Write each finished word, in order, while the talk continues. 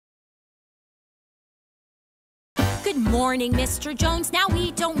Good morning, Mr. Jones. Now,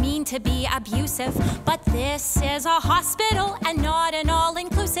 we don't mean to be abusive, but this is a hospital and not an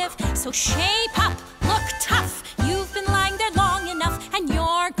all-inclusive. So shape up, look tough. You've been lying there long enough, and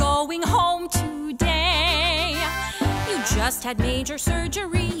you're going home today. You just had major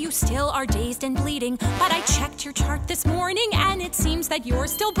surgery. You still are dazed and bleeding, but I checked your chart this morning, and it seems that you're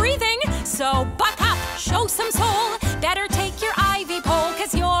still breathing. So buck up, show some soul. Better take your IV pole,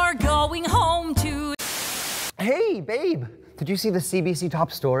 'cause you're going home today. Hey, babe, did you see the CBC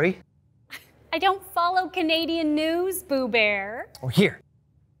top story? I don't follow Canadian news, Boo Bear. Oh, here.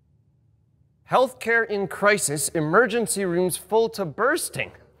 Healthcare in crisis, emergency rooms full to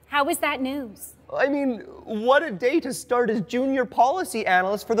bursting. How is that news? I mean, what a day to start as junior policy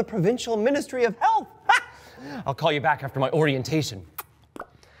analyst for the Provincial Ministry of Health. Ha! I'll call you back after my orientation.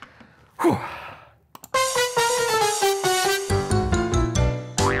 Whew.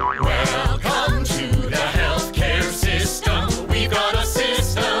 Welcome to the healthcare system. We've got a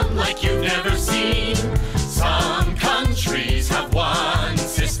system like you've never seen. Some countries have one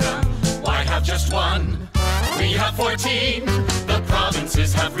system. Why have just one? We have 14. The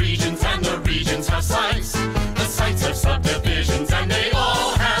provinces have regions and the regions have sites. The sites have subdivisions and they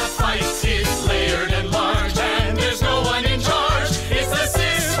all have fights. It's layered and large and there's no one in charge. It's the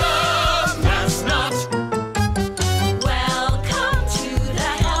system that's not. Welcome to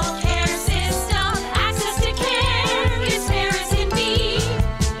the healthcare system. Access to care is there as can be.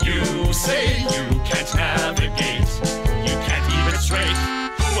 You say you can't navigate. You can't even straight.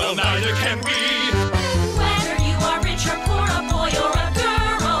 Well, neither can we. Whether you are rich or poor, a boy or a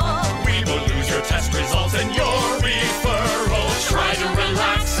girl, We will lose your test results and your referral. Try to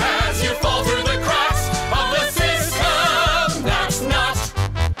relax as you fall through the cracks of the system that's not.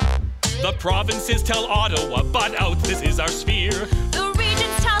 The provinces tell Ottawa, butt out, this is our sphere. the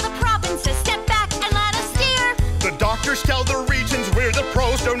regions tell the provinces, step back and let us steer. The doctors tell the regions we're the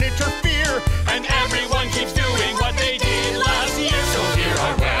pros, don't interfere. And everyone keeps doing what they did last year. So here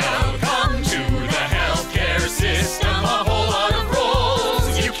are welcome to the healthcare system. A whole lot of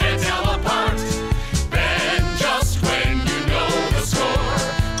roles you can't tell apart. Then just when you know the score,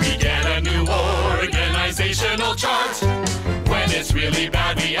 we get a new organizational chart. When it's really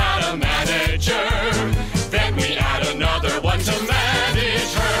bad, we add a manager. Then we add another one to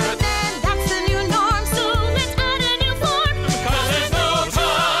manage her. That's the new norm, so let's add a new form. 'Cause there's no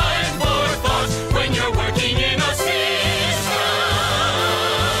time for thought when you're working in a system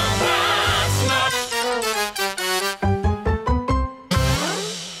that's not.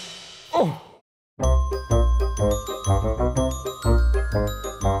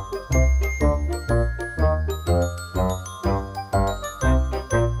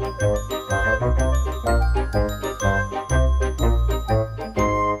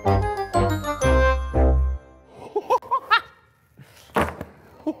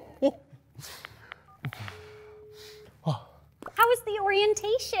 How was the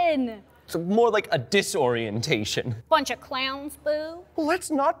orientation? It's more like a disorientation. Bunch of clowns, Boo. Well,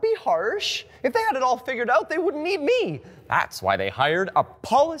 let's not be harsh. If they had it all figured out, they wouldn't need me. That's why they hired a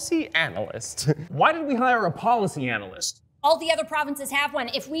policy analyst. Why did we hire a policy analyst? All the other provinces have one.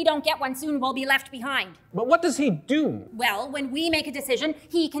 If we don't get one soon, we'll be left behind. But what does he do? Well, when we make a decision,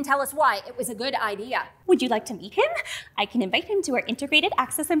 he can tell us why it was a good idea. Would you like to meet him? I can invite him to our integrated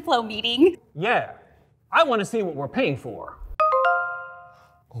access and flow meeting. Yeah, I want to see what we're paying for.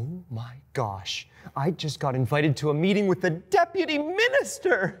 Oh my gosh, I just got invited to a meeting with the deputy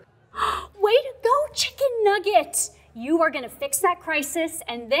minister. Way to go, chicken nugget. You are gonna fix that crisis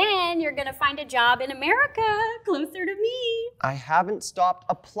and then you're gonna find a job in America, closer to me. I haven't stopped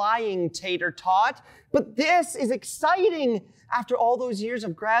applying, Tater Tot, but this is exciting. After all those years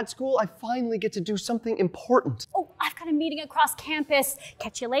of grad school, I finally get to do something important. Oh, I've got a meeting across campus.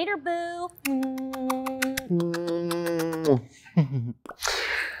 Catch you later, Boo.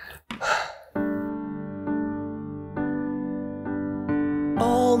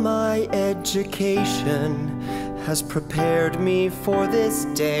 All my education has prepared me for this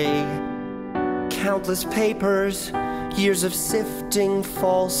day. Countless papers, years of sifting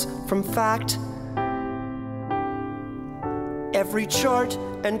false from fact. Every chart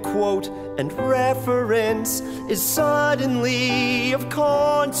and quote and reference is suddenly of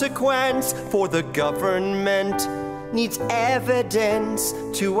consequence, for the government needs evidence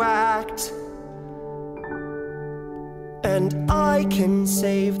to act. And I can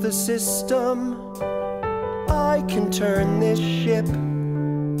save the system. I can turn this ship.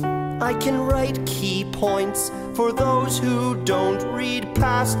 I can write key points for those who don't read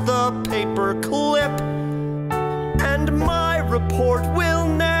past the paper clip. And my report will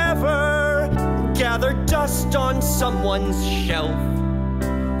never gather dust on some someone's shelf.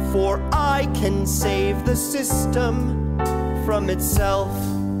 For I can save the system from itself.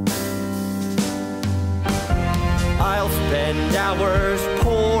 I'll spend hours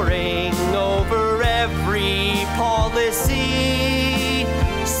poring over every policy.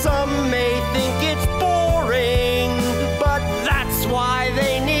 Some may think it's boring, but that's why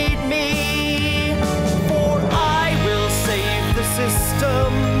they need me. For I will save the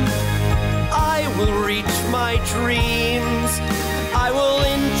system. I will reach my dreams. I will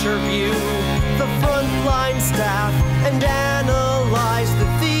interview the frontline staff and analyze the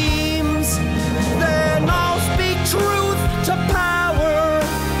themes. Then I'll speak truth to power,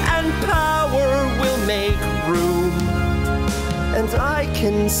 and power will make room. And I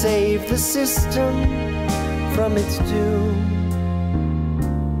can save the system from its doom.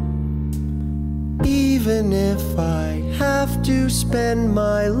 Even if I have to spend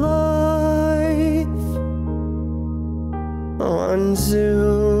my life on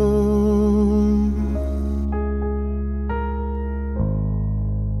Zoom.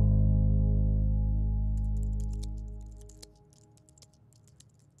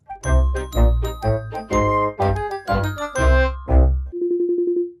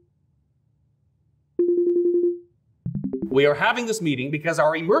 We are having this meeting because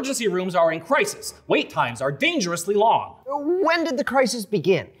our emergency rooms are in crisis. Wait times are dangerously long. When did the crisis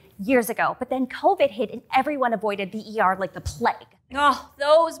begin? Years ago, but then COVID hit and everyone avoided the ER like the plague. Oh,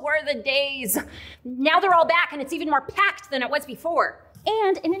 those were the days. Now they're all back and it's even more packed than it was before.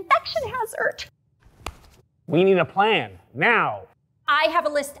 And an infection hazard. We need a plan, now. I have a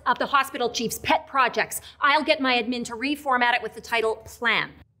list of the hospital chief's pet projects. I'll get my admin to reformat it with the title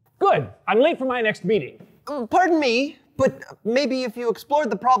Plan. Good, I'm late for my next meeting. Pardon me, but maybe if you explored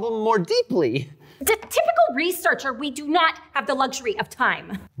the problem more deeply. The typical researcher, we do not have the luxury of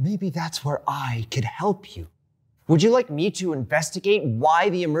time. Maybe that's where I could help you. Would you like me to investigate why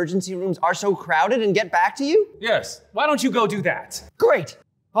the emergency rooms are so crowded and get back to you? Yes, why don't you go do that? Great!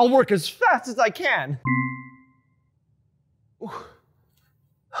 I'll work as fast as I can.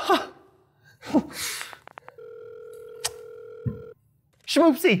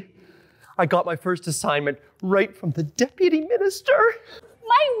 Schmoopsie! I got my first assignment right from the deputy minister.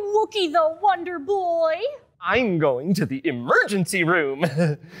 My Wookie the Wonder Boy. I'm going to the emergency room.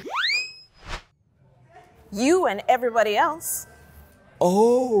 You and everybody else.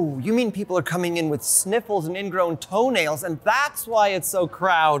 Oh, you mean people are coming in with sniffles and ingrown toenails, and that's why it's so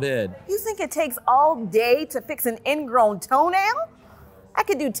crowded. You think it takes all day to fix an ingrown toenail? I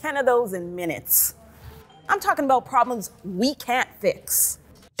could do 10 of those in minutes. I'm talking about problems we can't fix.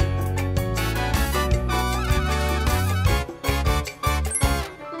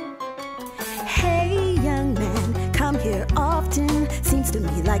 Hey, young man, come here often. Seems to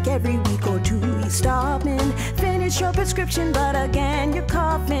me like every week or two you stop in. Finish your prescription, but again you're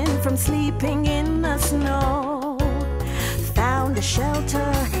coughing from sleeping in the snow. Found a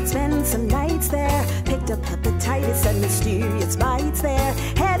shelter, spent some nights there. Picked up hepatitis and mysterious bites there.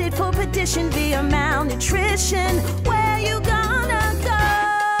 Headed for perdition via malnutrition. Where you gonna go?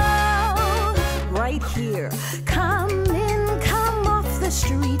 Right here. Come in, come off the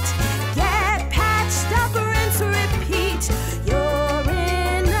street. Get patched up, rinse, repeat. You're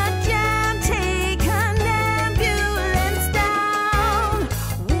in a jam, take an ambulance down.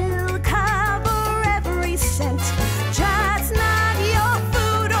 We'll cover every cent, just not your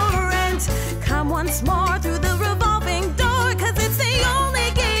food or rent. Come once more through the revolving door, 'cause it's the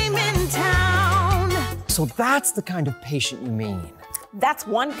only game in town. So that's the kind of patient you mean. That's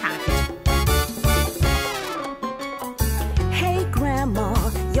one kind. Hey, Grandma,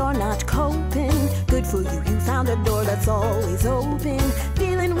 you're not coping. Good for you, you found a door that's always open.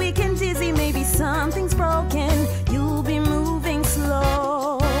 Feeling weak and dizzy, maybe something's broken. You'll be moving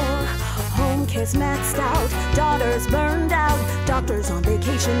slow. Home care's maxed out, daughter's burned out. Doctor's on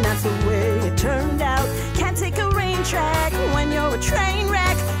vacation, that's the way it turned out. Can't take a rain track when you're a train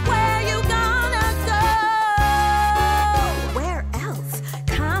wreck. Where you gonna go? Where else?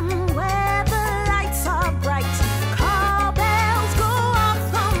 Come where the lights are bright. Call bells go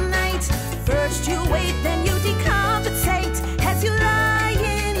off all night. First you wait, then you decompensate as you lie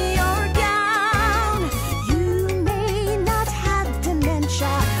in your gown. You may not have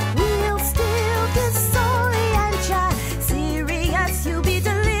dementia, we'll still disorient ya. Serious, you'll be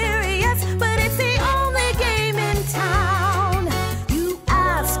delirious, but it's the only game in town. You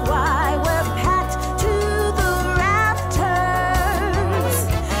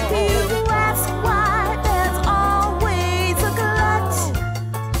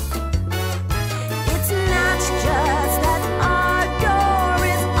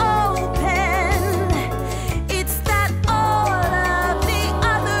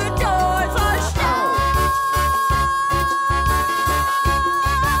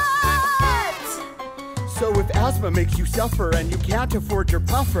suffer and you can't afford your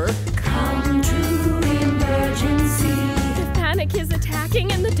puffer. Come to emergency. If panic is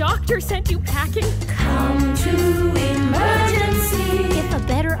attacking and the doctor sent you packing. Come to emergency. If a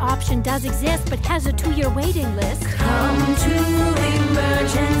better option does exist but has a 2-year waiting list. Come to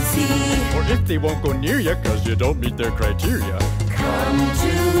emergency. Or if they won't go near you cause you don't meet their criteria. Come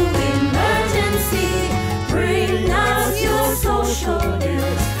to emergency. Bring us your social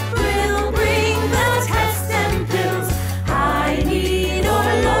bills. We'll bring the tests and pills. High need or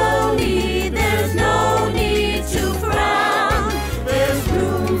low need, there's no need to frown. There's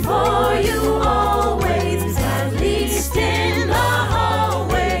room for you always, at least in the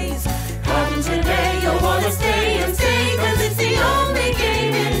hallways. Come today, you'll want to stay and stay, cause it's the only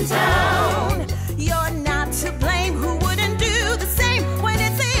game in town. You're not to blame, who wouldn't do the same when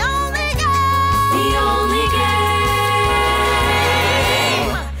it's the only game? The only game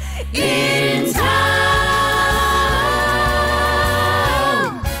in town.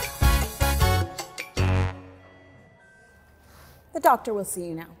 The doctor will see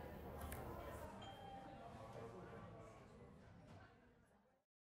you now.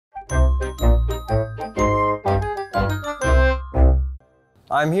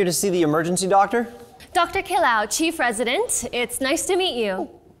 I'm here to see the emergency doctor. Dr. Killau, Chief Resident, it's nice to meet you.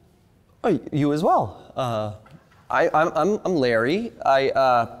 Oh, you as well. I'm Larry.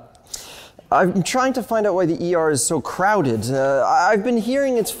 I'm trying to find out why the ER is so crowded. I've been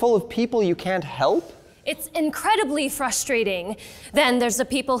hearing it's full of people you can't help. It's incredibly frustrating. Then there's the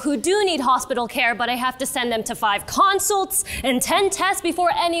people who do need hospital care, but I have to send them to 5 consults and 10 tests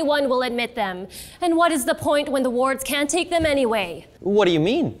before anyone will admit them. And what is the point when the wards can't take them anyway? What do you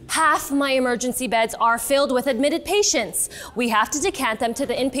mean? Half my emergency beds are filled with admitted patients. We have to decant them to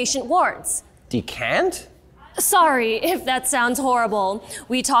the inpatient wards. Decant? Sorry if that sounds horrible.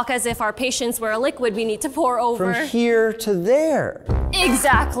 We talk as if our patients were a liquid we need to pour over. From here to there.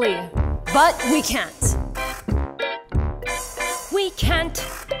 Exactly. But we can't. We can't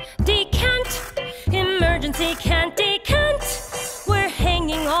decant. Emergency can't decant. We're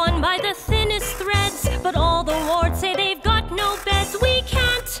hanging on by the thinnest threads, but all the wards say they've got no beds. We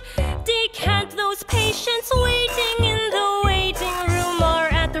can't decant. Those patients waiting in the waiting room are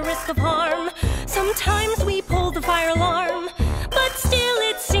at the risk of harm. Sometimes we pull the fire alarm, but still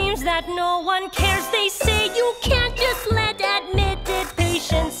it seems that no one cares. They say you can't just let admitted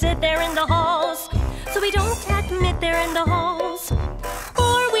patients sit there in the halls. So we don't admit there in the halls,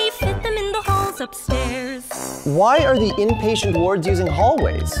 or we fit them in the halls upstairs. Why are the inpatient wards using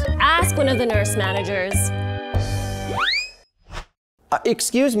hallways? Ask one of the nurse managers.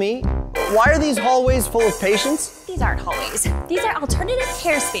 Excuse me, why are these hallways full of patients? These aren't hallways. These are alternative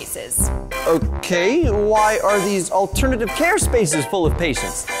care spaces. Okay, why are these alternative care spaces full of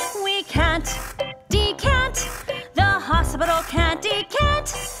patients? We can't decant. The hospital can't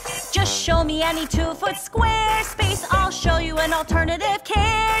decant. Just show me any 2-foot square space. I'll show you an alternative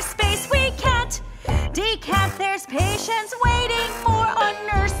care space. We can't decant. There's patients waiting for a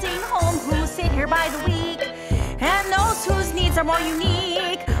nursing home who sit here by the week, and those whose needs are more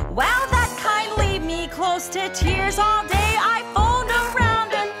unique. Well, that kind leave me close to tears all day. I phoned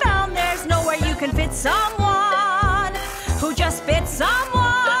around and found there's nowhere you can fit someone who just fits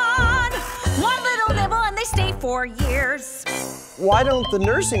someone. One little nibble and they stay for years. Why don't the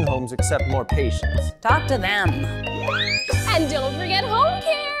nursing homes accept more patients? Talk to them. And don't forget home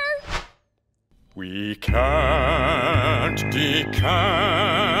care. We can't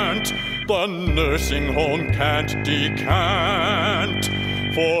decant. The nursing home can't decant.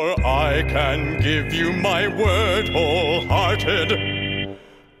 For I can give you my word wholehearted.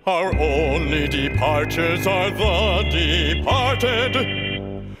 Our only departures are the departed.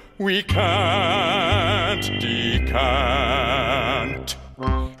 We can't decant.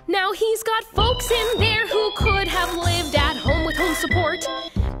 Now he's got folks in there who could have lived at home with home support.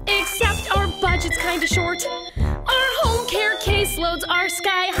 Except our budget's kinda short. Our home care caseloads are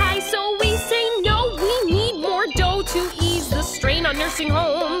sky high, so we say no, we need more dough to ease the strain on nursing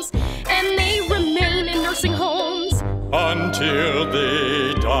homes. And they remain in nursing homes until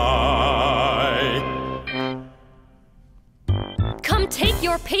they die. Come take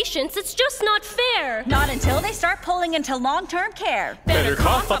your patients, it's just not fair. Not until they start pulling into long-term care. Better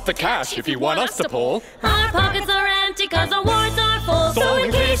cough up the cash if you want us to pull. Our pockets are empty cause the wards are full. So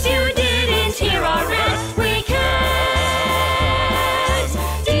in case you didn't hear our rant, we can't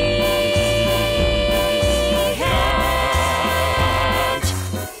decant.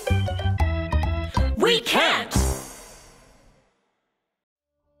 We can't.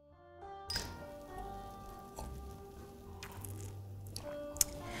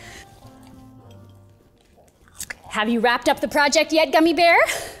 Have you wrapped up the project yet, Gummy Bear?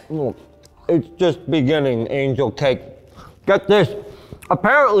 Well, it's just beginning, Angel Cake. Get this.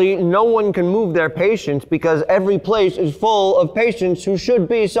 Apparently, no one can move their patients because every place is full of patients who should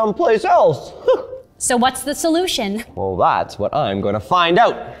be someplace else. So what's the solution? Well, that's what I'm going to find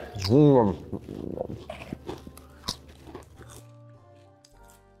out.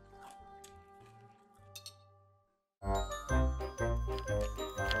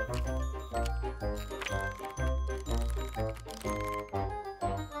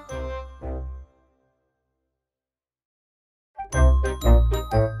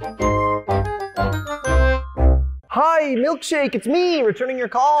 Hi, Milkshake, it's me, returning your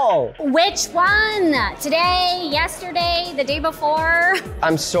call. Which one? Today, yesterday, the day before?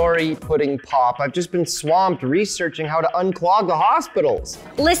 I'm sorry, Pudding Pop. I've just been swamped researching how to unclog the hospitals.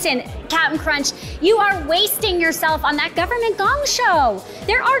 Listen, Captain Crunch, you are wasting yourself on that government gong show.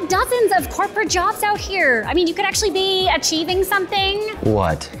 There are dozens of corporate jobs out here. I mean, you could actually be achieving something.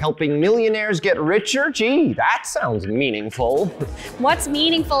 What? Helping millionaires get richer? Gee, that sounds meaningful. What's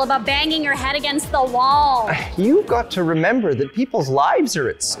meaningful about banging your head against the wall? You've got to remember that people's lives are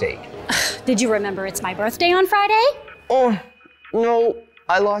at stake. Did you remember it's my birthday on Friday? Oh, no,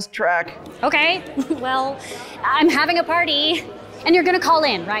 I lost track. Okay, well, I'm having a party, and you're gonna call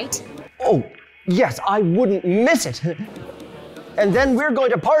in, right? Oh, yes, I wouldn't miss it. And then we're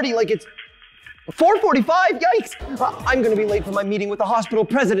going to party like it's 4:45, yikes! I'm gonna be late for my meeting with the hospital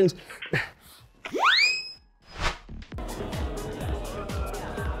president.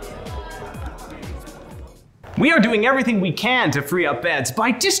 We are doing everything we can to free up beds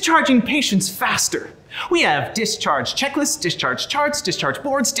by discharging patients faster. We have discharge checklists, discharge charts, discharge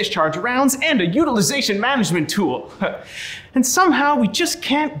boards, discharge rounds, and a utilization management tool. And somehow we just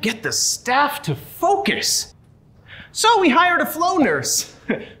can't get the staff to focus. So we hired a flow nurse.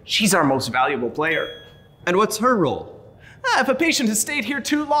 She's our most valuable player. And what's her role? If a patient has stayed here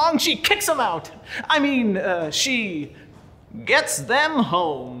too long, she kicks them out. I mean, she gets them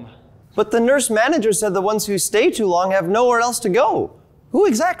home. But the nurse manager said the ones who stay too long have nowhere else to go. Who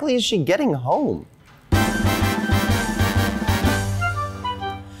exactly is she getting home?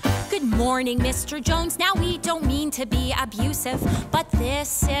 Good morning, Mr. Jones. Now, we don't mean to be abusive, but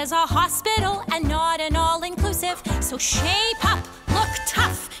this is a hospital and not an all-inclusive. So shape up, look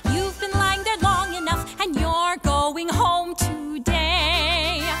tough. You've been lying there long enough, and you're going home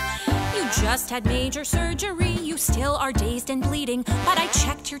today. You just had major surgery, you still are dazed and bleeding. But I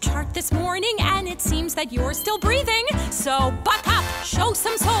checked your chart this morning and it seems that you're still breathing. So buck up, show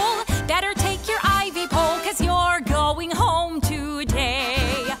some soul. Better take your IV pole, cause you're going home today.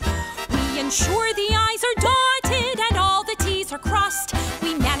 We ensure the I's are dotted and all the T's are crossed.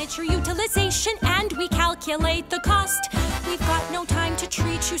 We manage your utilization and we calculate the cost. We've got no time to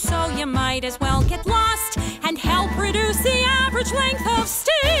treat you, so you might as well get lost and help reduce the average length of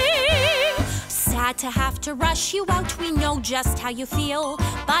stay. Sad to have to rush you out, we know just how you feel.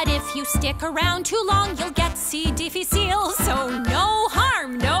 But if you stick around too long, you'll get C. difficile. So no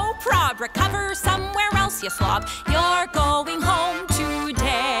harm, no prob, recover somewhere else, you slob. You're going home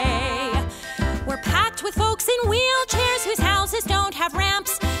today. We're packed with folks in wheelchairs whose houses don't have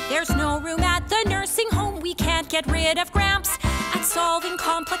ramps. There's no room at the nursing home, we can't get rid of Gramps. At solving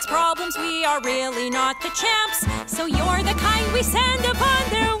complex problems, we are really not the champs. So you're the kind we send upon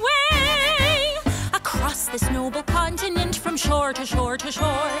their way. Across this noble continent, from shore to shore to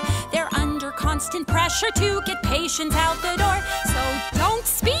shore, they're under constant pressure to get patients out the door. So don't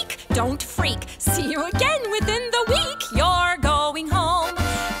speak, don't freak. See you again within the week. You're going home.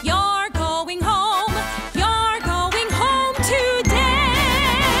 You're going home. You're going home today.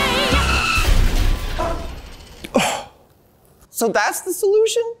 So that's the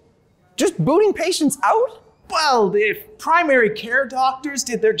solution? Just booting patients out? Well, if primary care doctors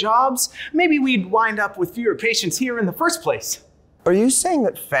did their jobs, maybe we'd wind up with fewer patients here in the first place. Are you saying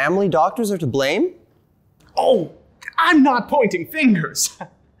that family doctors are to blame? Oh, I'm not pointing fingers.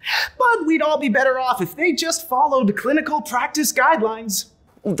 But we'd all be better off if they just followed clinical practice guidelines.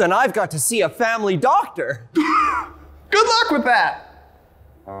 Then I've got to see a family doctor. Good luck with that.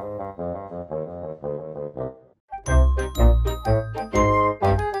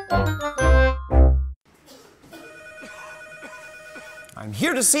 I'm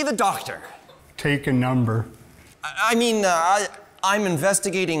here to see the doctor. Take a number. I'm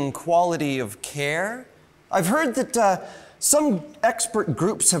investigating quality of care. I've heard that some expert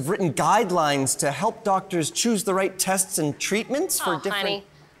groups have written guidelines to help doctors choose the right tests and treatments for different... Honey,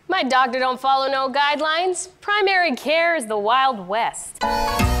 my doctor don't follow no guidelines. Primary care is the Wild West.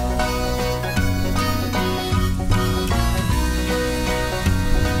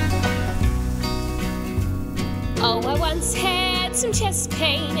 Oh, once had some chest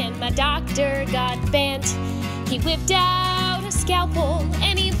pain and my doctor got bent. He whipped out a scalpel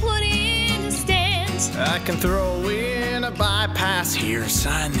and he put in a stent. I can throw in a bypass here,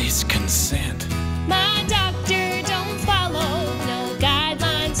 sign this consent. My doctor don't follow no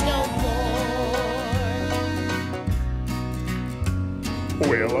guidelines no more.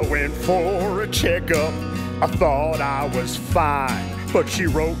 Well, I went for a checkup. I thought I was fine, but she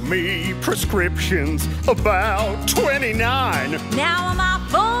wrote me prescriptions about 29. Now I'm out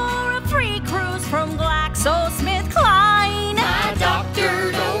for a free cruise from GlaxoSmithKline. My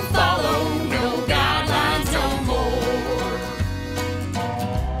doctor don't follow no guidelines no more.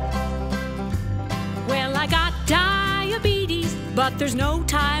 Well, I got diabetes, but there's no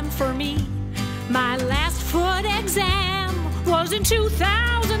time for me. My last foot exam was in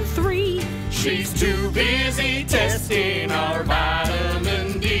 2003. She's too busy testing our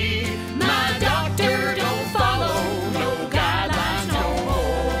vitamin D. My doctor don't follow no guidelines no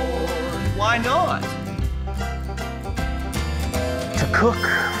more. Why not? To cook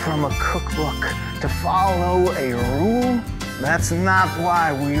from a cookbook, to follow a rule, that's not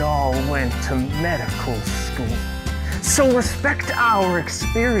why we all went to medical school. So respect our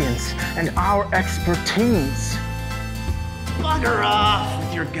experience and our expertise. Bugger off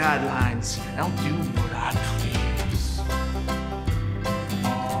with your guidelines. I'll do what I please.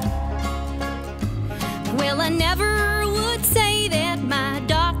 Well, I never would say that my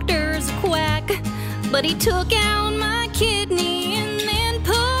doctor's a quack, but he took out my kidney and then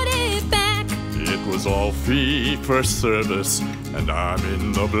put it back. It was all fee for service, and I'm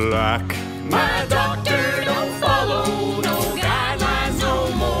in the black. My doctor don't follow no guidelines no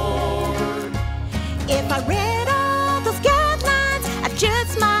more. If I read all those guidelines, I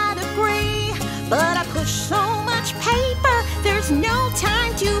just might agree. But I push so much paper, there's no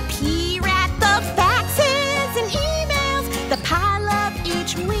time to peer at the faxes and emails that pile up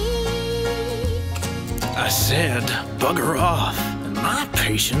each week. I said, bugger off, and my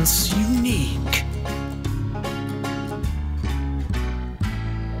patient's unique.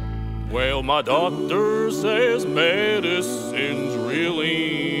 Well, my doctor says medicine's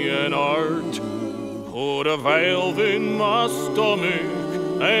really an art. Put a valve in my stomach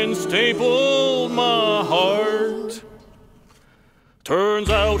and stapled my heart. Turns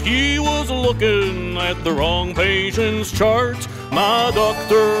out he was looking at the wrong patient's chart. My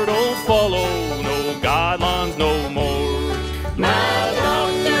doctor don't follow no guidelines no more. My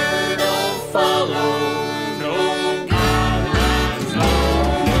doctor don't follow no guidelines no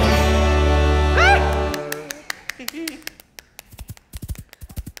more.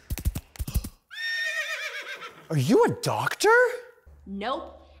 Are you a doctor?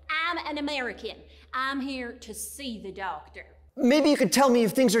 Nope, I'm an American. I'm here to see the doctor. Maybe you could tell me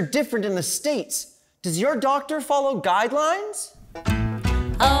if things are different in the States. Does your doctor follow guidelines?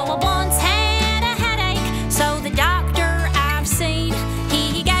 Oh, I once had a headache, so the doctor I've seen,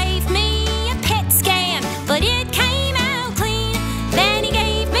 he gave me a PET scan, but it came out clean. Then he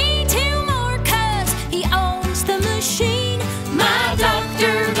gave me 2 more 'cause he owns the machine. My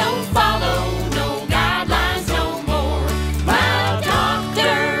doctor don't follow no guidelines no more. My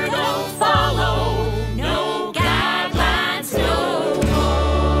doctor don't follow no guidelines no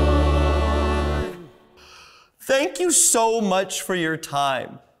more. Thank you so much for your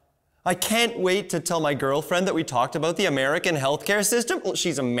time. I can't wait to tell my girlfriend that we talked about the American healthcare system. Well,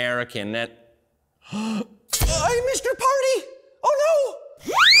 she's American. I missed your party! Oh no!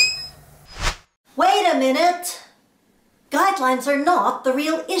 Wait a minute. Guidelines are not the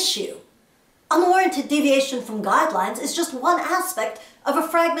real issue. Unwarranted deviation from guidelines is just one aspect of a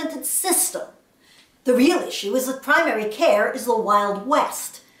fragmented system. The real issue is that primary care is the Wild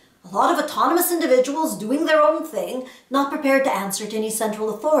West. A lot of autonomous individuals doing their own thing, not prepared to answer to any central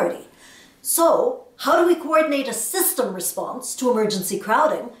authority. So, how do we coordinate a system response to emergency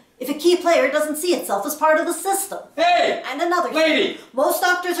crowding if a key player doesn't see itself as part of the system? Hey! And another lady! thing, most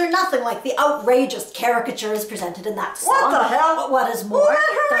doctors are nothing like the outrageous caricatures presented in that song. What the hell? But what is more, Who let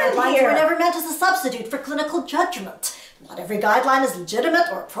her in guidelines here? were never meant as a substitute for clinical judgment. Not every guideline is legitimate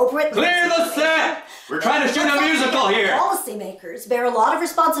or appropriate. Clear the set! We're trying to shoot a musical here! Policymakers bear a lot of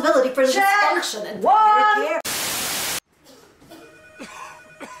responsibility for the dysfunction in primary care.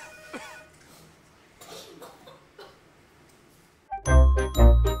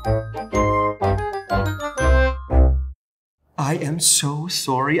 I am so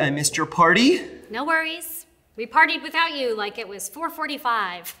sorry I missed your party. No worries. We partied without you like it was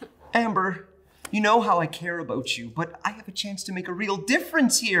 4:45. Amber, you know how I care about you, but I have a chance to make a real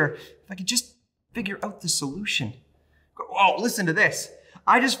difference here. If I could just figure out the solution. Oh, listen to this.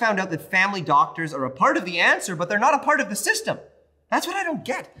 I just found out that family doctors are a part of the answer, but they're not a part of the system. That's what I don't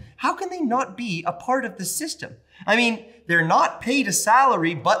get. How can they not be a part of the system? I mean, they're not paid a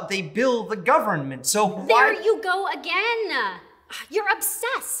salary, but they bill the government, so why— There you go again. You're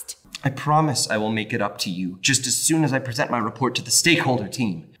obsessed. I promise I will make it up to you just as soon as I present my report to the stakeholder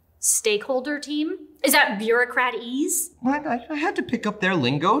team. Stakeholder team? Is that bureaucrat-ese? What? I had to pick up their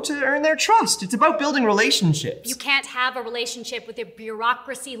lingo to earn their trust. It's about building relationships. You can't have a relationship with a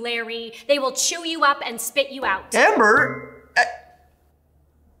bureaucracy, Larry. They will chew you up and spit you out. Amber!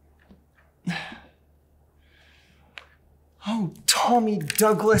 Oh, Tommy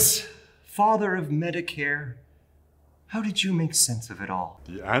Douglas, father of Medicare. How did you make sense of it all?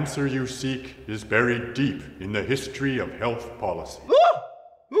 The answer you seek is buried deep in the history of health policy. Oh!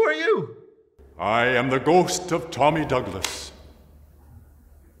 Who are you? I am the ghost of Tommy Douglas.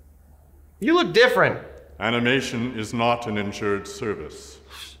 You look different. Animation is not an insured service.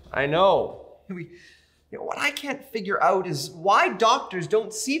 I know. What I can't figure out is why doctors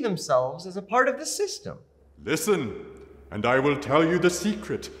don't see themselves as a part of the system. Listen, and I will tell you the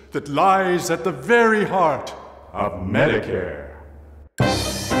secret that lies at the very heart of Medicare.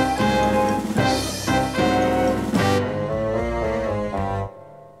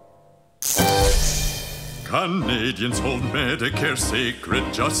 Canadians hold Medicare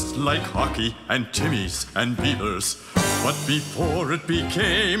sacred, just like hockey and Timmies and Beavers. But before it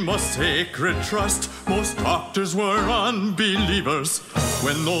became a sacred trust, most doctors were unbelievers.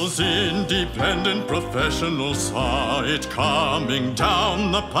 When those independent professionals saw it coming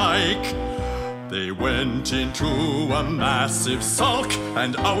down the pike, they went into a massive sulk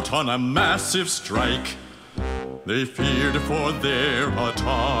and out on a massive strike. They feared for their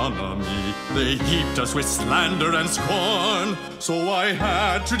autonomy. They heaped us with slander and scorn. So I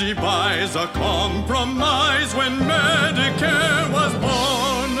had to devise a compromise when Medicare was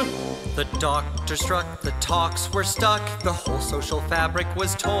born. The doctor struck, the talks were stuck, the whole social fabric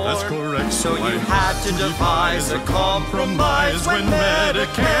was torn. That's correct. So you had to devise a compromise when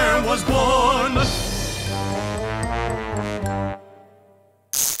Medicare was born.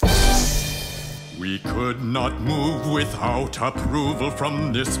 We could not move without approval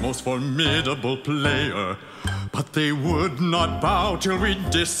from this most formidable player. But they would not bow till we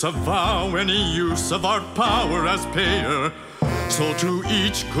disavow any use of our power as payer. So to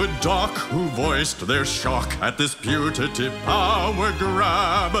each good doc who voiced their shock at this putative power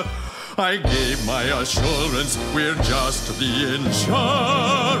grab, I gave my assurance we're just the insurance.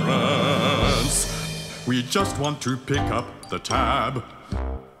 We just want to pick up the tab.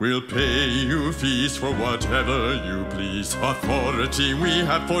 We'll pay you fees for whatever you please. Authority we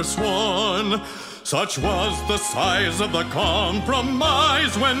have forsworn. Such was the size of the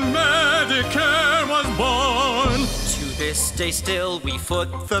compromise when Medicare was born. To this day still we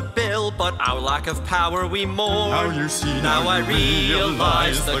foot the bill, but our lack of power we mourn. Now you see, now I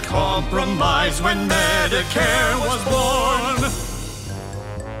realize the compromise when Medicare was born.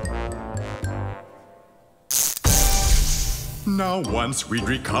 Now once we'd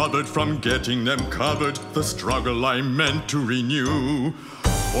recovered from getting them covered, the struggle I meant to renew.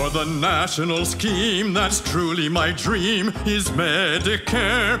 For the national scheme that's truly my dream is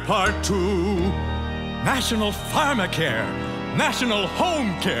Medicare Part 2. National Pharmacare, National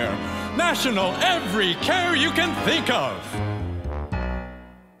Home Care, National every care you can think of.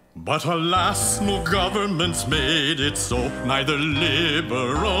 But alas, no government's made it so, neither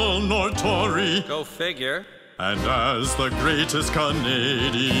liberal nor Tory. Go figure. And as the greatest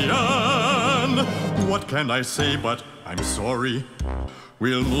Canadian, what can I say but I'm sorry?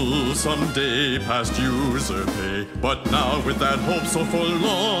 We'll move someday past user pay, but now with that hope so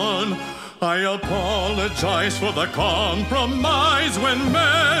forlorn, I apologize for the compromise when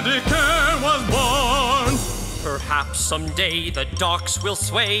Medicare was born. Perhaps someday the docs will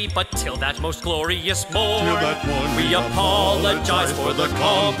sway, but till that most glorious morn, we apologize for the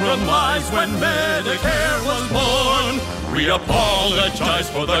compromise when Medicare was born. We apologize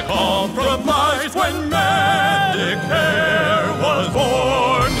for the compromise when Medicare was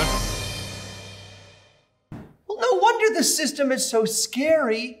born. Well, no wonder the system is so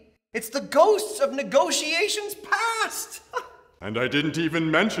scary. It's the ghosts of negotiations past. And I didn't even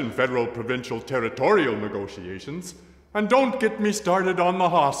mention federal, provincial, territorial negotiations. And don't get me started on the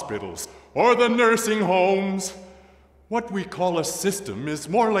hospitals or the nursing homes. What we call a system is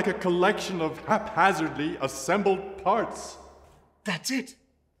more like a collection of haphazardly assembled parts. That's it.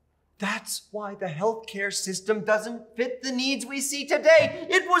 That's why the healthcare system doesn't fit the needs we see today.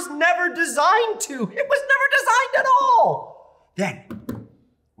 It was never designed to. It was never designed at all. Then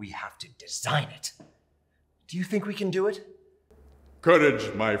we have to design it. Do you think we can do it?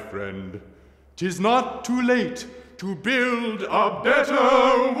 Courage, my friend. 'Tis not too late to build a better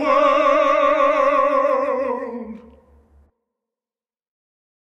world.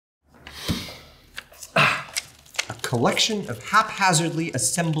 A collection of haphazardly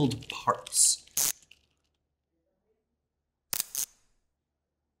assembled parts.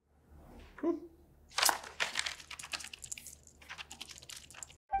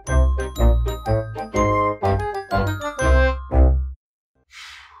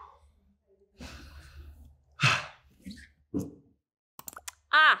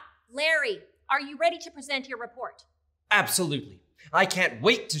 Larry, are you ready to present your report? Absolutely. I can't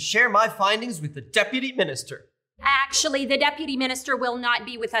wait to share my findings with the deputy minister. Actually, the deputy minister will not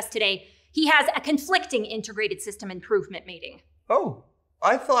be with us today. He has a conflicting integrated system improvement meeting. Oh,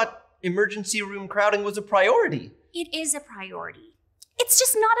 I thought emergency room crowding was a priority. It is a priority. It's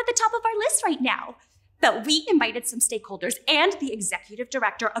just not at the top of our list right now. But we invited some stakeholders and the executive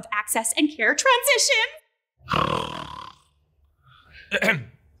director of Access and Care Transition.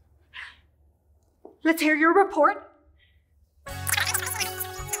 Let's hear your report.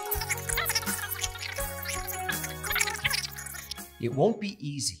 It won't be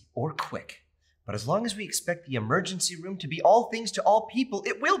easy or quick, but as long as we expect the emergency room to be all things to all people,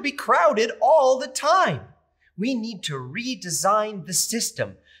 it will be crowded all the time. We need to redesign the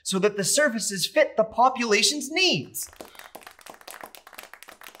system so that the services fit the population's needs.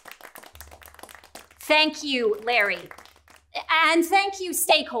 Thank you, Larry. And thank you,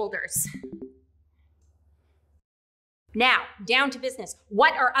 stakeholders. Now, down to business.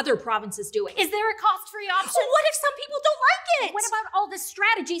 What are other provinces doing? Is there a cost-free option? What if some people don't like it? What about all the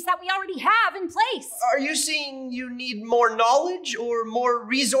strategies that we already have in place? Are you saying you need more knowledge or more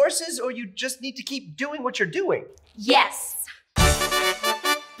resources, or you just need to keep doing what you're doing? Yes.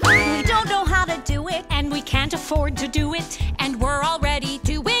 We don't know how to do it, and we can't afford to do it, and we're already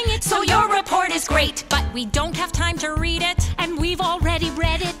doing it. So your report is great, but we don't have time to read it, and we've already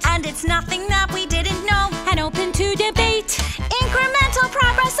read it. And it's nothing that we didn't know. And open to debate. Incremental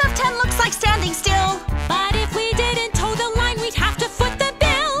progress of 10 looks like standing still. But if we didn't toe the line, we'd have to foot the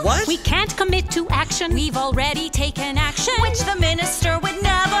bill. What? We can't commit to action. We've already taken action. Which the minister would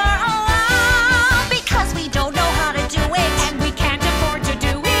never allow. Because we don't know how to do it. And we can't afford to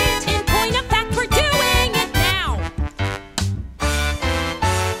do it. In point of fact, we're doing it now.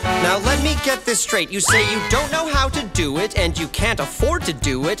 Now let me get this straight. You say you don't know how to do it, and you can't afford to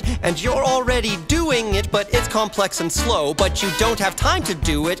do it, and you're already doing it, but it's complex and slow, but you don't have time to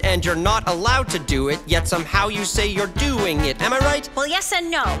do it, and you're not allowed to do it, yet somehow you say you're doing it. Am I right? Well, yes and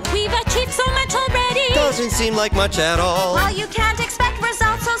no. We've achieved so much already. Doesn't seem like much at all. Well, you can't expect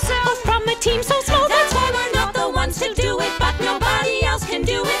results so soon. Oh, from a team so small. That's why we're not the ones to do it, but nobody else can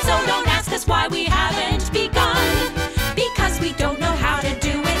do it. So don't ask us why we haven't begun. Because we don't know how to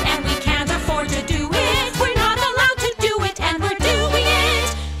do it, and we can't afford to do it. We're not allowed to do it, and we're doing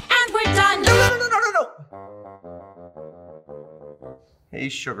it. And we're done. No. Hey,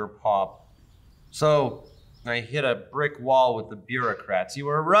 Sugar Pop. So, I hit a brick wall with the bureaucrats. You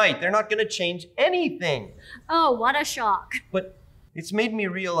were right. They're not going to change anything. Oh, what a shock. But it's made me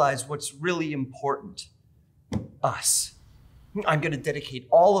realize what's really important. Us. I'm going to dedicate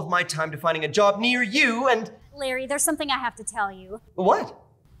all of my time to finding a job near you and... Larry, there's something I have to tell you. What?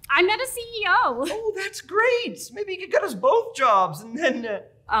 I met a CEO. Oh, that's great. Maybe you could get us both jobs and then...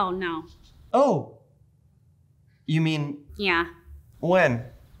 Oh, no. Oh. You mean... Yeah. When?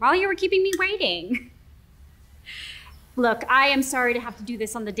 While you were keeping me waiting. Look, I am sorry to have to do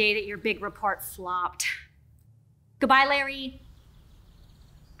this on the day that your big report flopped. Goodbye, Larry.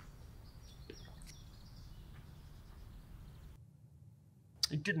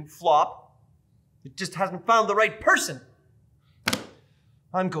 It didn't flop. It just hasn't found the right person.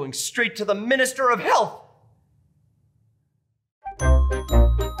 I'm going straight to the Minister of Health.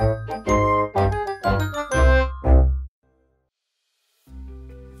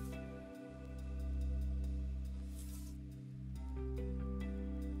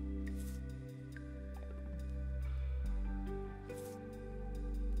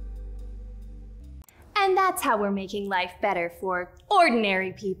 And that's how we're making life better for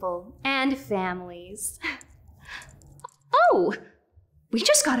ordinary people and families. Oh, we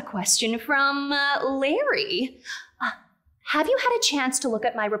just got a question from Larry. Have you had a chance to look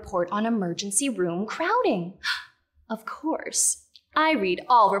at my report on emergency room crowding? Of course. I read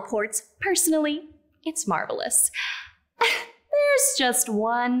all reports personally. It's marvelous. There's just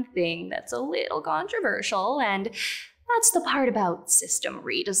one thing that's a little controversial, and that's the part about system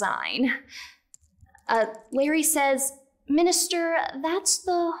redesign. Larry says, Minister, that's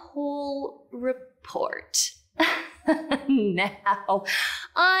the whole report. Now,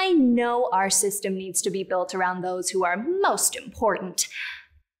 I know our system needs to be built around those who are most important.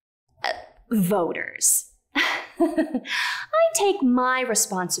 Voters. I take my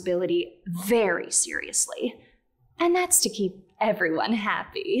responsibility very seriously, and that's to keep everyone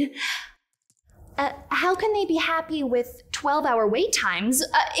happy. How can they be happy with 12-hour wait times?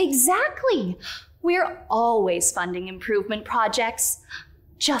 Exactly. We're always funding improvement projects.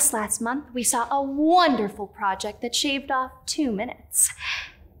 Just last month, we saw a wonderful project that shaved off 2 minutes.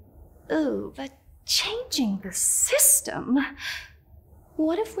 Ooh, but changing the system?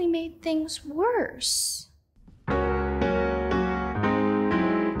 What if we made things worse?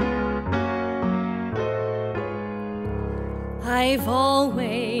 I've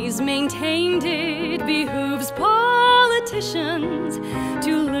always maintained it behooves politicians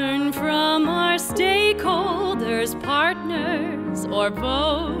to learn from our stakeholders, partners, or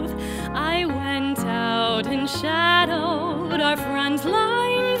both. I went out and shadowed our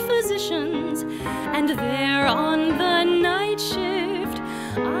frontline physicians, and there on the night shift,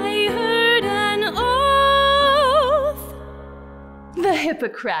 I heard an oath. The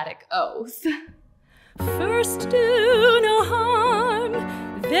Hippocratic Oath. First do no harm,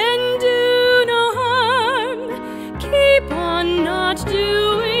 then do no harm. Keep on not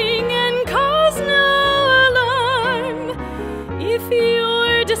doing and cause no alarm. If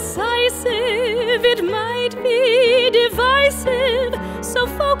you're decisive, it might be divisive, so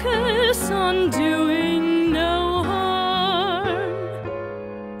focus on doing no harm.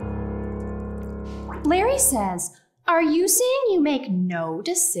 Larry says, are you saying you make no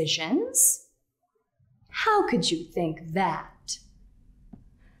decisions? How could you think that?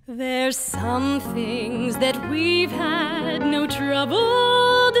 There's some things that we've had no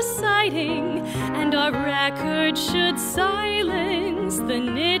trouble deciding, and our record should silence the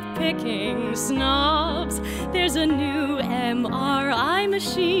nitpicking snobs. There's a new MRI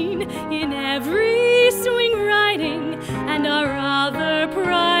machine in every swing riding, and our other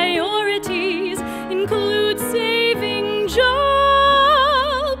priorities include saving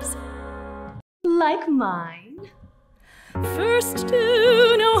jobs. Like mine. First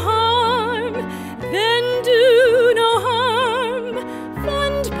do no harm, then do no harm.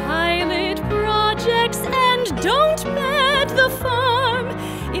 Fund pilot projects and don't bet the farm.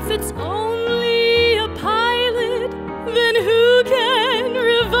 If it's only a pilot, then who can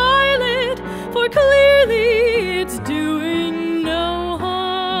revile it? For clearly it's doing no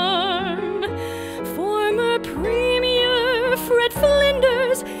harm. Former Premier Fred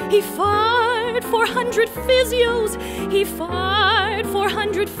Flinders, he fired 400 physios. He fired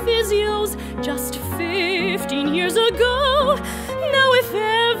 400 physios just 15 years ago. Now if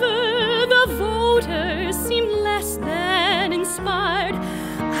ever the voters seem less than inspired,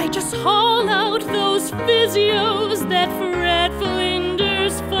 I just haul out those physios that Fred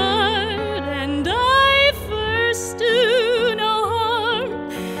Flinders fired. And I first do no harm,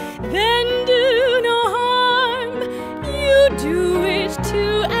 then do no harm. You do it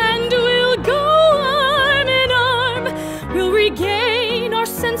too, and we'll go arm in arm. We'll regain our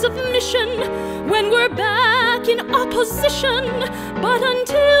sense of mission when we're back in opposition. But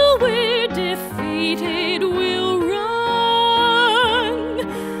until we're defeated, we'll run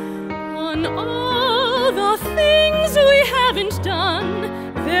on all the things we haven't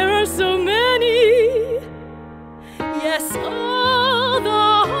done. There are so many. Yes, all the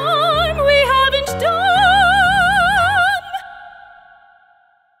harm we haven't done.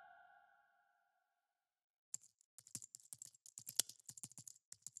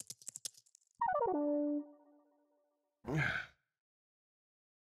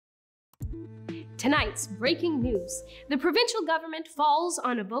 Tonight's breaking news. The provincial government falls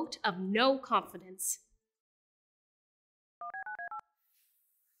on a vote of no confidence.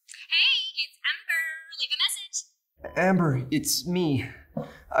 Hey, it's Amber. Leave a message. Amber, it's me.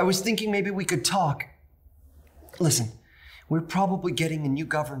 I was thinking maybe we could talk. Listen, we're probably getting a new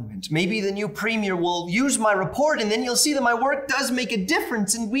government. Maybe the new premier will use my report, and then you'll see that my work does make a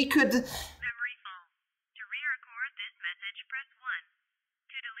difference, and we could... Memory full. To re-record this message, press 1.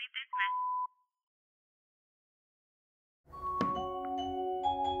 To delete this message...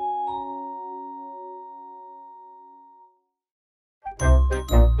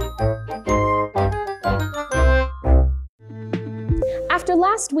 After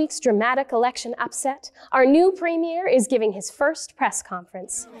last week's dramatic election upset, our new premier is giving his first press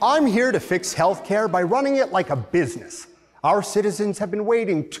conference. I'm here to fix healthcare by running it like a business. Our citizens have been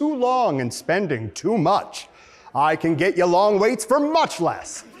waiting too long and spending too much. I can get you long waits for much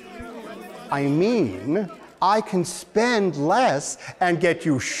less. I mean, I can spend less and get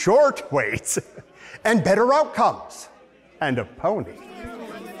you short waits. and better outcomes. And a pony.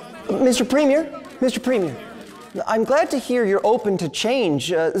 Mr. Premier, I'm glad to hear you're open to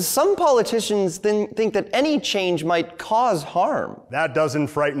change. Some politicians think that any change might cause harm. That doesn't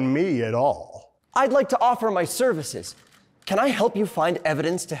frighten me at all. I'd like to offer my services. Can I help you find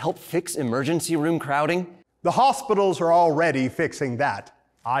evidence to help fix emergency room crowding? The hospitals are already fixing that.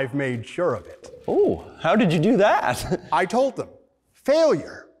 I've made sure of it. Oh, how did you do that? I told them,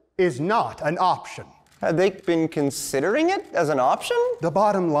 failure is not an option. Have they been considering it as an option? The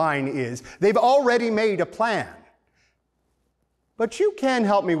bottom line is, they've already made a plan. But you can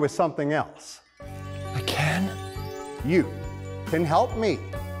help me with something else. I can? You can help me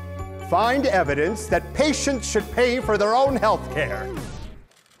find evidence that patients should pay for their own health care.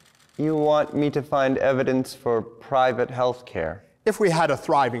 You want me to find evidence for private health care? If we had a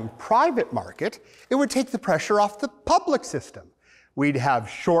thriving private market, it would take the pressure off the public system. We'd have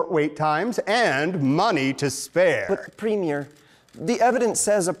short wait times and money to spare. But, Premier, the evidence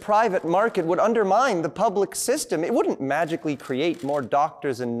says a private market would undermine the public system. It wouldn't magically create more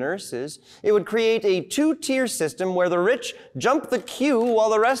doctors and nurses. It would create a two-tier system where the rich jump the queue while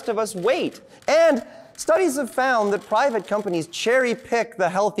the rest of us wait. And studies have found that private companies cherry-pick the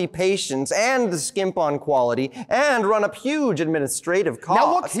healthy patients and skimp on quality and run up huge administrative costs.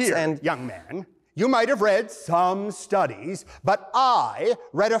 Now look here, young man. You might have read some studies, but I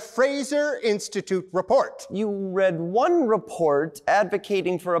read a Fraser Institute report. You read one report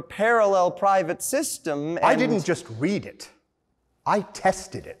advocating for a parallel private system, and I didn't just read it. I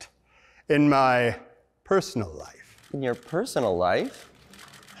tested it in my personal life. In your personal life?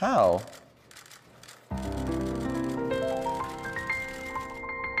 How?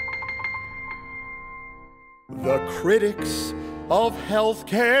 The critics of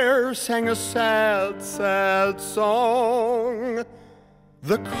healthcare sang a sad, sad song.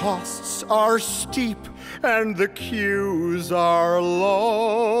 The costs are steep and the queues are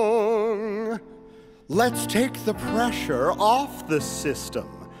long. Let's take the pressure off the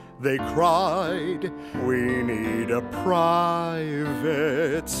system, they cried. We need a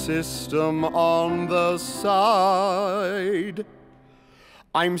private system on the side.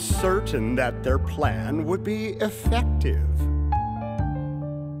 I'm certain that their plan would be effective.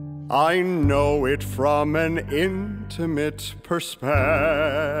 I know it from an intimate perspective.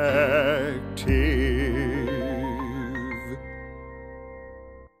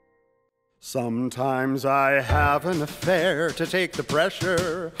 Sometimes I have an affair to take the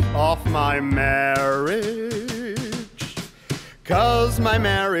pressure off my marriage, 'cause my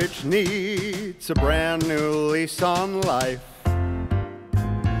marriage needs a brand new lease on life.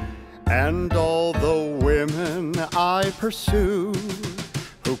 And all the women I pursue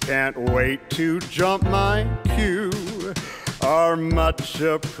who can't wait to jump my queue are much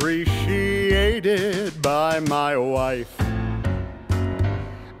appreciated by my wife.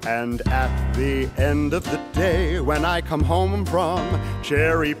 And at the end of the day, when I come home from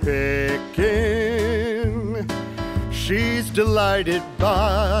cherry picking, she's delighted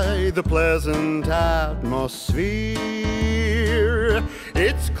by the pleasant atmosphere.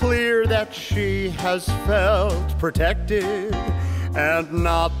 It's clear that she has felt protected and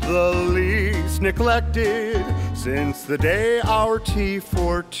not the least neglected since the day our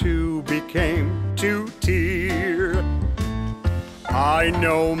T42 became two-tier. I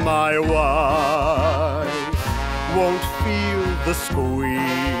know my wife won't feel the squeeze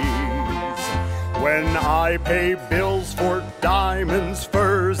when I pay bills for diamonds,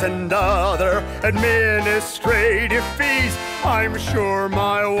 furs, and other administrative fees. I'm sure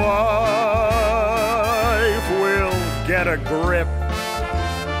my wife will get a grip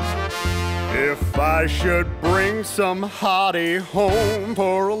if I should bring some hottie home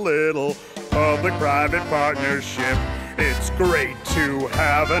for a little public-private partnership. It's great to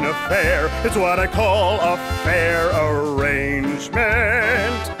have an affair. It's what I call a fair arrangement.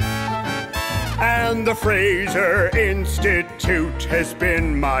 And the Fraser Institute has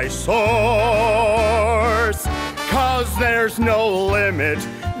been my source. 'Cause there's no limit,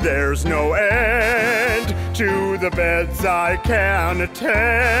 there's no end to the beds I can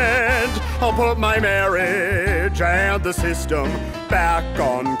attend. I'll put my marriage and the system back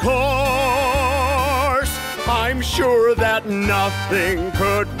on course. I'm sure that nothing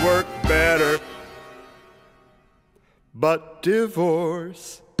could work better but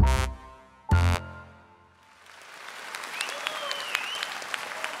divorce.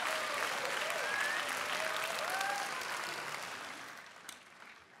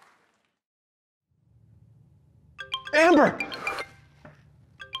 Amber!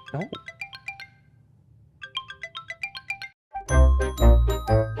 No.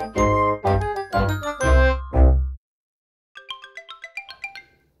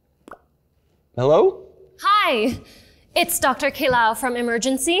 Hello? Hi, it's Dr. Kailau from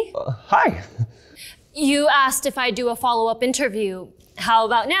Emergency. Hi. You asked if I'd do a follow-up interview. How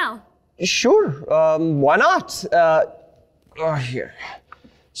about now? Sure, why not? Here.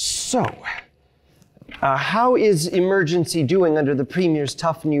 So, how is Emergency doing under the Premier's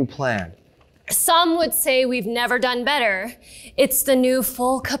tough new plan? Some would say we've never done better. It's the new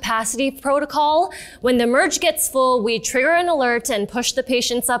full capacity protocol. When the merge gets full, we trigger an alert and push the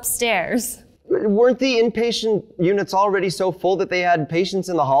patients upstairs. Weren't the inpatient units already so full that they had patients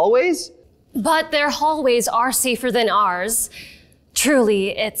in the hallways? But their hallways are safer than ours.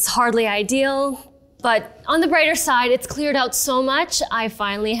 Truly, it's hardly ideal, but on the brighter side, it's cleared out so much, I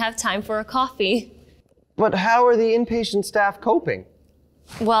finally have time for a coffee. But how are the inpatient staff coping?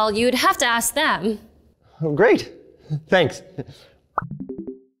 Well, you'd have to ask them. Oh, great. Thanks.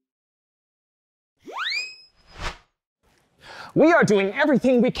 We are doing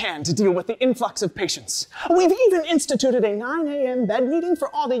everything we can to deal with the influx of patients. We've even instituted a 9 a.m. bed meeting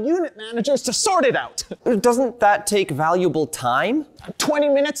for all the unit managers to sort it out. Doesn't that take valuable time? 20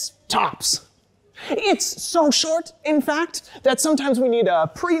 minutes, tops. It's so short, in fact, that sometimes we need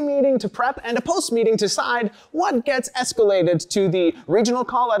a pre-meeting to prep and a post-meeting to decide what gets escalated to the regional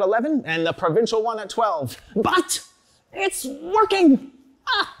call at 11 and the provincial one at 12. But it's working!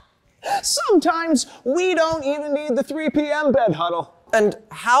 Sometimes we don't even need the 3 p.m. bed huddle. And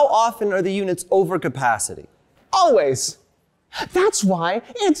how often are the units over capacity? Always. That's why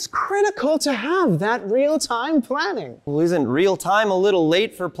it's critical to have that real-time planning. Well, isn't real-time a little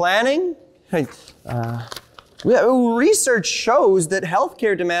late for planning? Research shows that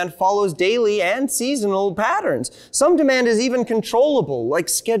healthcare demand follows daily and seasonal patterns. Some demand is even controllable, like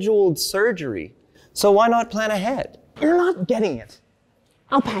scheduled surgery. So why not plan ahead? You're not getting it.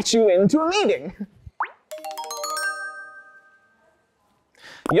 I'll patch you into a meeting.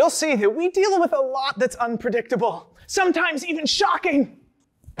 You'll see that we deal with a lot that's unpredictable, sometimes even shocking.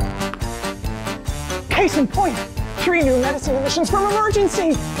 Case in point, 3 new medicine admissions from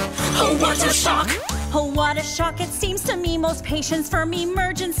Emergency. Oh, what a shock! Oh, what a shock. It seems to me most patients from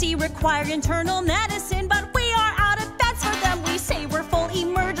Emergency require internal medicine, but we are out of beds for them. We say we're full,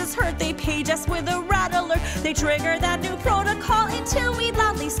 Emergence hurt. They page us with a red alert. They trigger that new protocol until we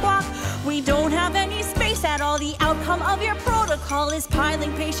loudly squawk. We don't have any space at all. The outcome of your protocol is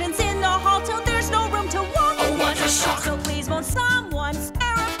piling patients in the hall till there's no room to walk. Oh, what a shock! So please won't someone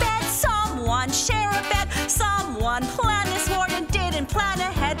spare a bed? Someone share a bed? Someone plan this ward and didn't plan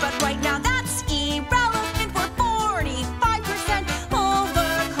ahead, but right now that's irrelevant. We're 45%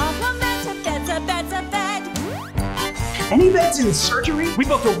 over complement. A bed's a bed. Any beds in surgery? We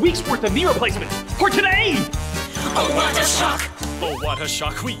booked a week's worth of knee replacements for today! Oh, what a shock! Oh, what a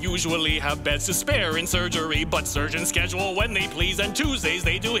shock. We usually have beds to spare in surgery, but surgeons schedule when they please, and Tuesdays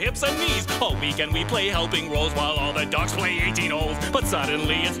they do hips and knees. All weekend we play helping roles while all the docs play 18 holes. But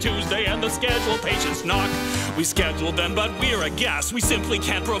suddenly it's Tuesday and the scheduled patients knock. We scheduled them, but we're aghast. We simply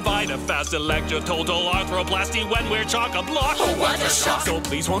can't provide a fast elective total arthroplasty when we're chock-a-block. Oh, what a shock! So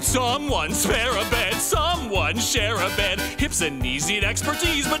please won't someone spare a bed? Someone share a bed? Hips and knees need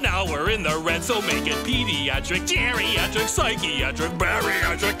expertise, but now we're in the red, so make it pediatric, geriatric, psychiatric,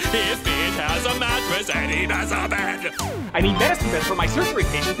 bariatric, if it has a mattress and it has a bed. I need medicine beds for my surgery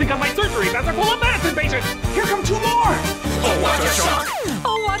patients because my surgery beds are full of medicine patients. Here come 2 more. Oh, what a shock!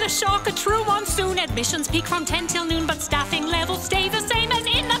 Oh, what a shock. A true monsoon. Admissions peak from 10 till noon, but staffing levels stay the same as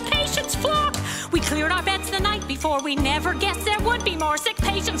in the patient's flock. We cleared our beds the night before. We never guessed there would be more sick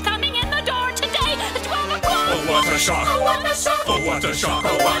patients coming in the door today at 12 o'clock. Oh, what a shock! Oh, what a shock! Oh, what a shock!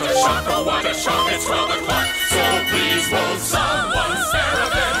 Oh, what a shock! Oh, what a shock! It's 12 o'clock. So please won't someone spare a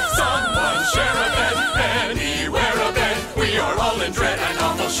bed? Someone share a bed? Anywhere a bed? We are all in dread and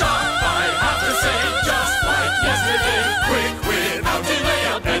awful shock. I have to say, just like yesterday, quick without delay.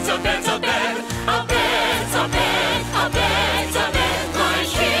 A bed's a bed's a bed. A bed's a bed. A bed's a bed. My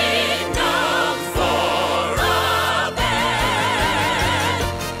kingdom for a bed.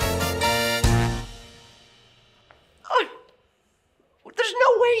 There's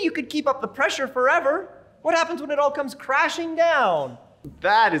no way you could keep up the pressure forever. What happens when it all comes crashing down?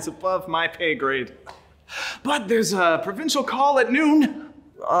 That is above my pay grade. But there's a provincial call at noon.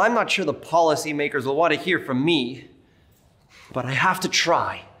 I'm not sure the policymakers will want to hear from me, but I have to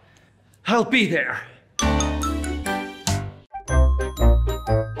try. I'll be there.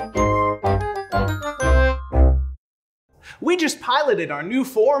 We just piloted our new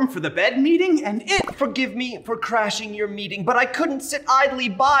form for the bed meeting, and Forgive me for crashing your meeting, but I couldn't sit idly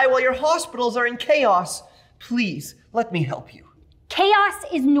by while your hospitals are in chaos. Please, let me help you. Chaos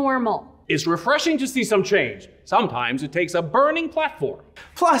is normal. It's refreshing to see some change. Sometimes it takes a burning platform.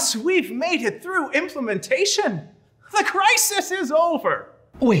 Plus, we've made it through implementation. The crisis is over.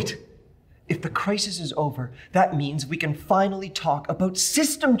 Wait, if the crisis is over, that means we can finally talk about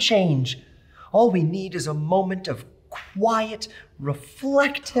system change. All we need is a moment of quiet,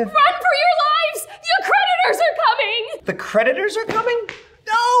 reflective... Run for your lives! The accreditors are coming! The creditors are coming?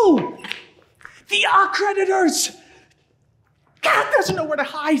 No! The accreditors! God doesn't know where to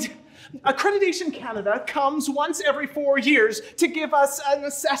hide. Accreditation Canada comes once every 4 years to give us an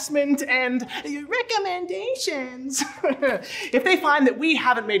assessment and recommendations. If they find that we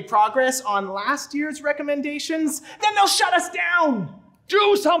haven't made progress on last year's recommendations, then they'll shut us down.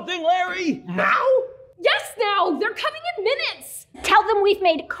 Do something, Larry! Now? Yes, now! They're coming in minutes! Tell them we've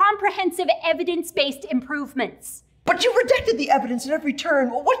made comprehensive evidence-based improvements. But you rejected the evidence at every turn.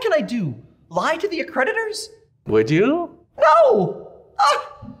 Well, what can I do? Lie to the accreditors? Would you? No!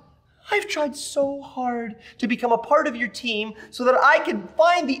 I've tried so hard to become a part of your team so that I can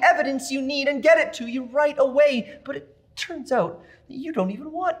find the evidence you need and get it to you right away. But it turns out that you don't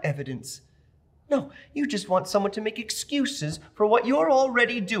even want evidence. No, you just want someone to make excuses for what you're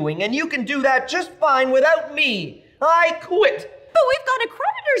already doing, and you can do that just fine without me. I quit. But we've got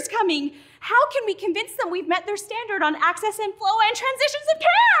accreditors coming. How can we convince them we've met their standard on access and flow and transitions of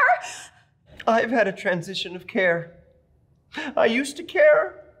care? I've had a transition of care. I used to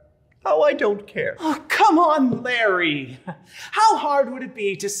care. Now I don't care. Oh, come on, Larry. How hard would it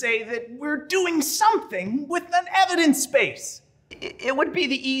be to say that we're doing something with an evidence base? It would be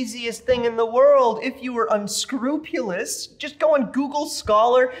the easiest thing in the world if you were unscrupulous. Just go on Google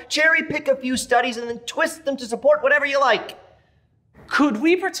Scholar, cherry pick a few studies, and then twist them to support whatever you like. Could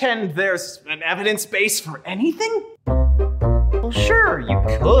we pretend there's an evidence base for anything? Well, sure, you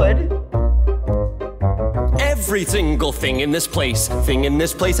could. Every single thing in this place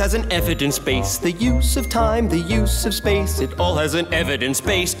has an evidence base. The use of time, the use of space, it all has an evidence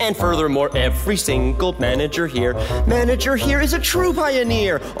base. And furthermore, every single manager here is a true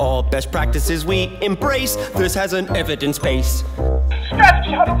pioneer. All best practices we embrace, this has an evidence base.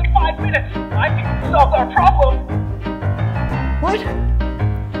 Strategy huddle's in 5 minutes. I think we solved our problem. What?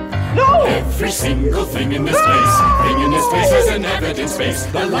 No! Every single thing in this place has an evidence base.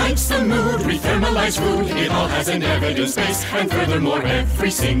 The lights, the mood, we thermalize food, it all has an evidence base. And furthermore,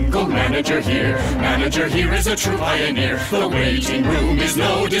 every single manager here is a true pioneer. The waiting room is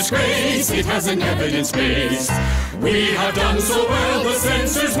no disgrace, it has an evidence base. We have done so well, the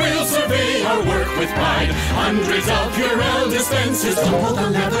censors will survey our work with pride. Hundreds of Purell dispensers, don't pull the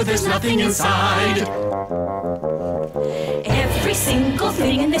lever, there's nothing inside. Every single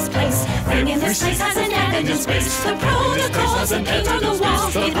thing in this place has an evidence base. The protocols that paint on the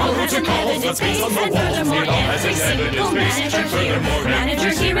walls, it all has an evidence base. And furthermore, every single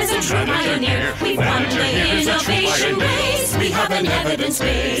manager here is a true pioneer. We've won the innovation race. We have an evidence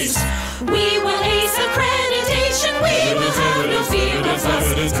base. We will ace accreditation. We will have no fear of us.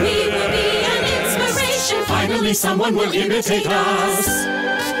 We will be an inspiration. Finally, someone will imitate us.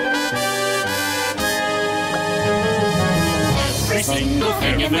 Every single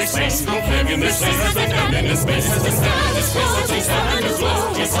thing in this place has an evidence base. The status quo takes time to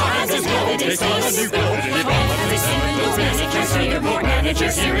flow. It's hard to know, it takes time to grow. Every single manager here, more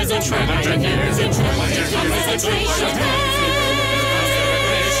managers here is a true pioneer. Is a true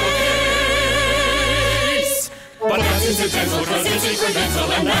case. But that's incidental, cause it's incremental,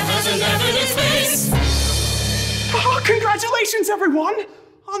 and that has an evidence base. Oh, congratulations, everyone!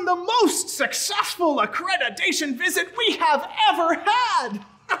 On the most successful accreditation visit we have ever had!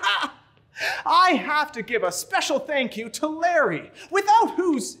 I have to give a special thank you to Larry, without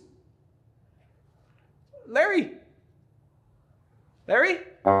whose... Larry? Larry?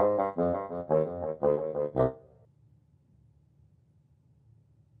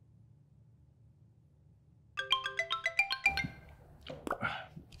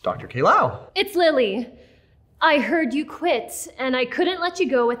 Dr. Kaylau. It's Lily. I heard you quit, and I couldn't let you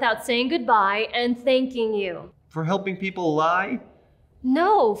go without saying goodbye and thanking you. For helping people lie?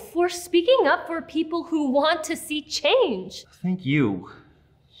 No, for speaking up for people who want to see change. Thank you.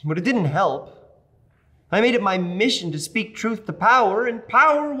 But it didn't help. I made it my mission to speak truth to power, and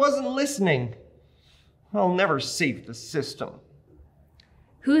power wasn't listening. I'll never save the system.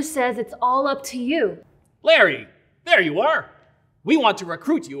 Who says it's all up to you? Larry, there you are. We want to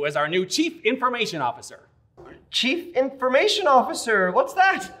recruit you as our new Chief Information Officer. Chief Information Officer, what's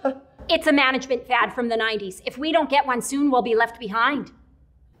that? It's a management fad from the 90s. If we don't get one soon, we'll be left behind.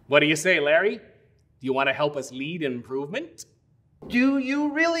 What do you say, Larry? Do you want to help us lead improvement? Do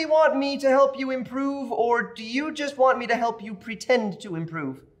you really want me to help you improve, or do you just want me to help you pretend to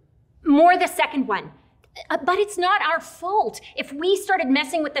improve? More the second one. But it's not our fault. If we started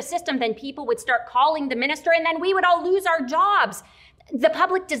messing with the system, then people would start calling the minister and then we would all lose our jobs. The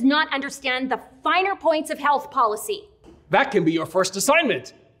public does not understand the finer points of health policy. That can be your first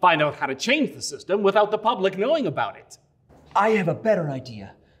assignment. Find out how to change the system without the public knowing about it. I have a better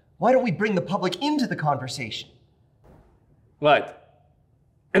idea. Why don't we bring the public into the conversation? What?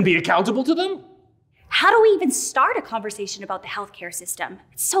 And be accountable to them? How do we even start a conversation about the healthcare system?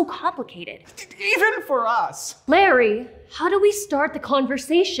 It's so complicated. Even for us. Larry, how do we start the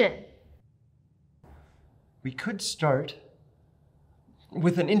conversation? We could start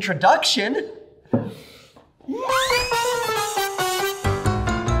with an introduction.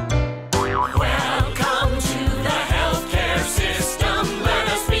 Welcome to the healthcare system. Let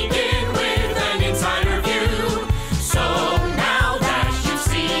us begin with an insider view. So now that you've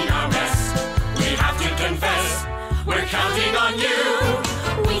seen our mess, we have to confess, we're counting on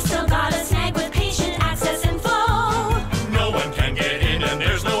you. We still got a snag with patient access and flow. No one can get in and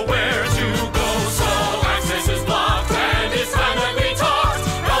there's nowhere to go. So access is blocked and it's time that we talked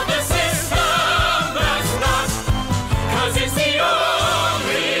about the system that's not. 'Cause it's the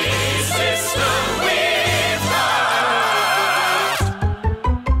only system we've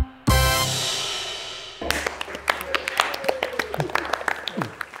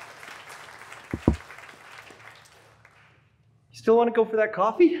You still want to go for that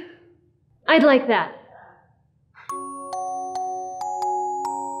coffee? I'd like that.